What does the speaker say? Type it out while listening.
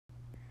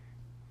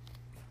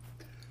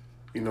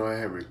I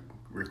had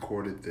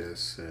recorded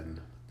this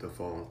and the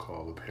phone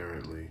call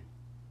apparently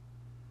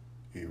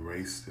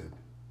erased it.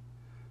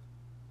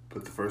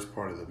 But the first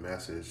part of the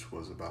message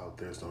was about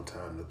there's no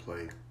time to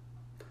play.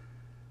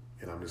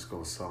 And I'm just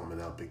going to sum it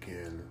up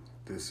again.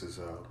 This is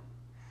a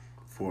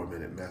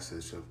 4-minute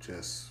message of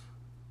just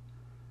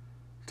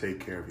take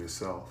care of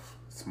yourself.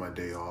 It's my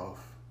day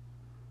off,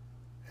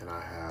 and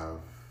I have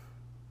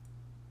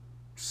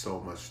so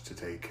much to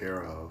take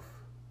care of,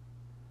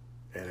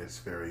 and it's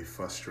very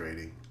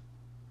frustrating,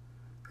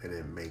 and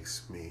it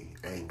makes me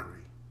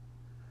angry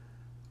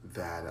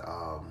that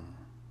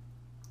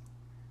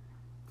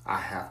I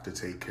have to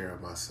take care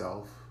of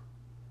myself,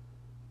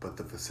 but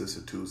the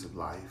vicissitudes of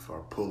life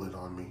are pulling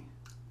on me.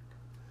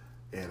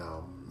 And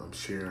I'm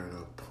sharing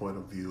a point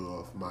of view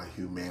of my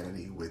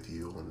humanity with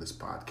you on this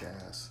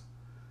podcast.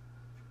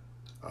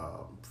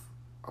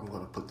 I'm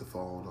going to put the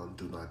phone on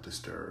Do Not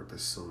Disturb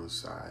as soon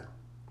as I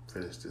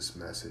finish this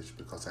message,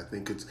 because I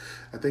think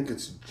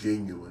it's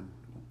genuine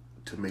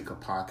to make a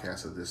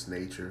podcast of this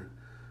nature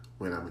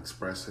when I'm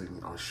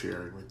expressing or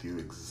sharing with you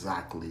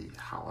exactly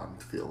how I'm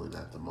feeling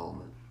at the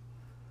moment.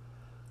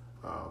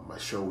 My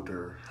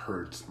shoulder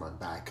hurts, my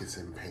back is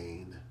in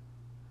pain.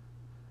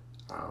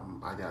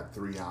 I got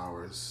 3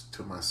 hours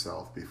to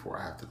myself before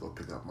I have to go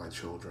pick up my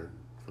children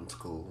from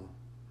school,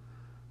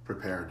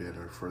 prepare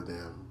dinner for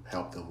them,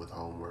 help them with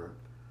homework.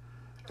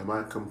 Am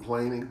I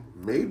complaining?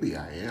 Maybe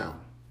I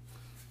am.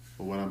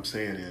 But what I'm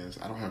saying is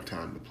I don't have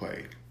time to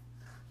play.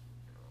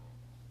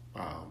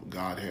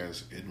 God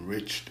has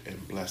enriched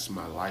and blessed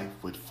my life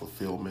with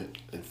fulfillment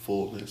and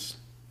fullness.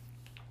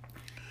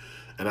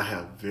 And I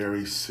have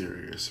very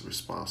serious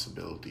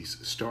responsibilities,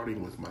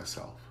 starting with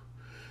myself,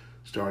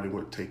 starting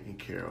with taking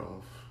care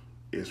of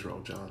Israel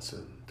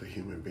Johnson, the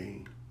human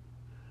being,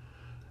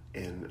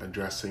 and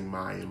addressing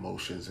my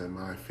emotions and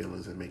my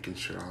feelings and making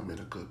sure I'm in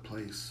a good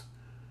place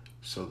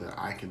so that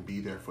I can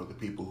be there for the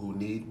people who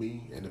need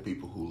me and the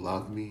people who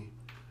love me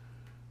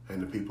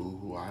and the people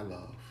who I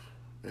love,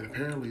 and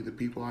apparently the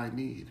people I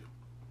need.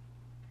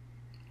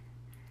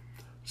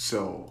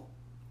 So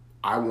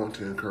I want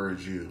to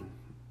encourage you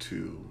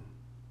to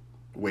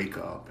wake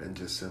up and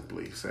just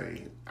simply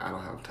say, I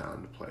don't have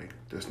time to play.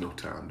 There's no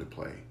time to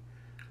play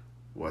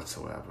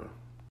whatsoever.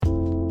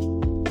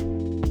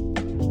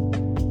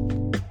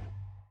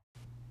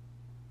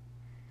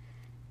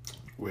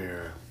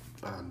 Where,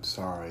 I'm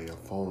sorry, a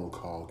phone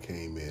call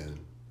came in,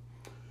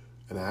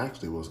 and I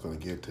actually was going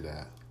to get to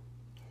that.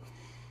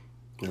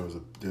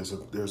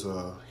 There's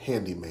a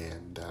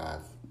handyman that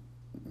I've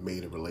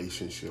made a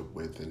relationship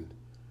with, and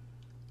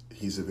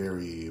he's a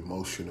very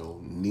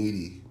emotional,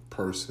 needy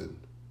person.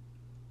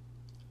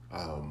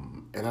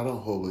 And I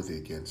don't hold it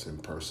against him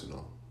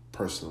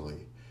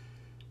personally.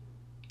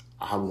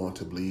 I want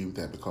to believe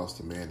that because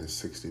the man is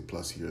 60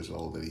 plus years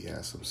old that he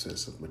has some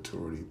sense of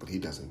maturity, but he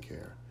doesn't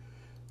care.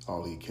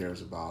 All he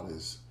cares about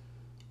is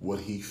what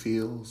he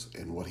feels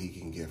and what he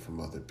can get from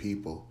other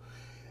people.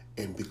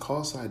 And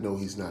because I know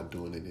he's not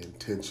doing it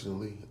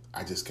intentionally,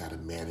 I just got to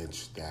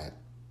manage that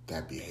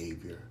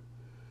behavior.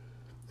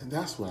 And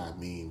that's what I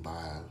mean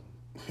by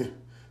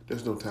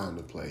there's no time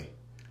to play.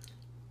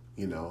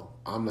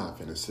 I'm not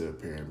going to sit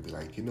up here and be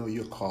like,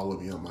 you're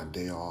calling me on my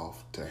day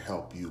off to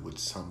help you with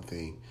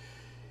something.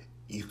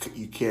 You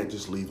can't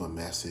just leave a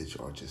message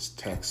or just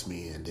text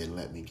me and then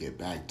let me get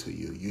back to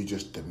you. You're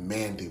just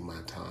demanding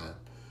my time.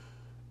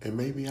 And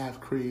maybe I've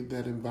created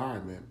that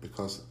environment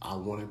because I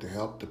wanted to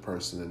help the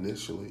person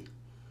initially,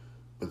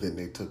 but then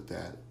they took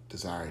that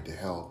desire to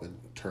help and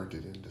turned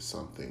it into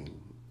something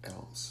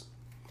else.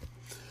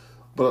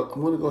 But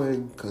I'm going to go ahead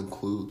and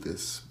conclude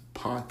this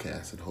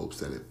podcast in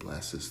hopes that it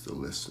blesses the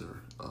listener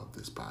of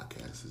this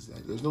podcast. Is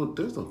that there's no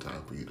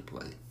time for you to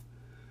play.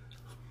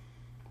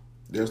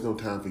 There's no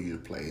time for you to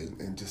play,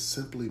 and just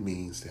simply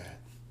means that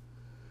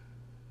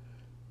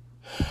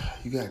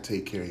you got to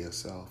take care of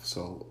yourself.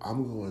 So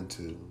I'm going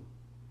to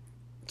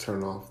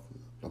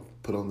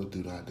put on the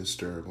Do Not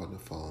Disturb on the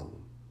phone.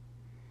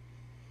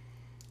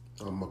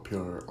 I'm up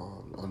here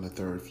on the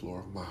 3rd floor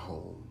of my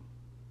home.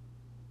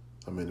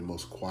 I'm in the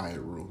most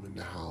quiet room in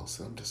the house,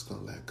 and I'm just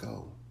going to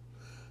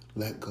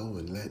let go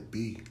and let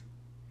be.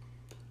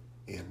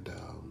 And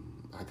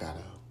I got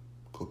to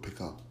go pick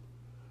up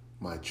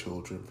my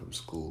children from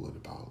school in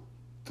about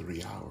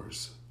 3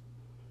 hours.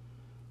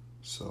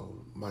 So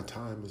my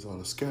time is on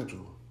a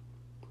schedule.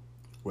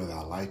 Whether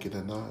I like it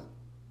or not,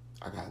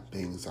 I got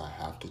things I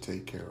have to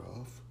take care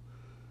of.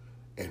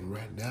 And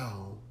right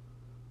now,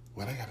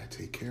 what I got to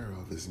take care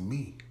of is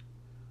me,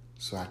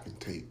 so I can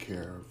take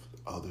care of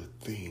other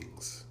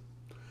things.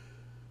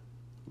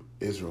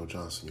 Israel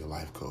Johnson, your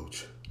life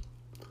coach.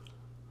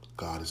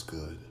 God is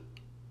good.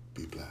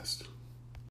 Be blessed.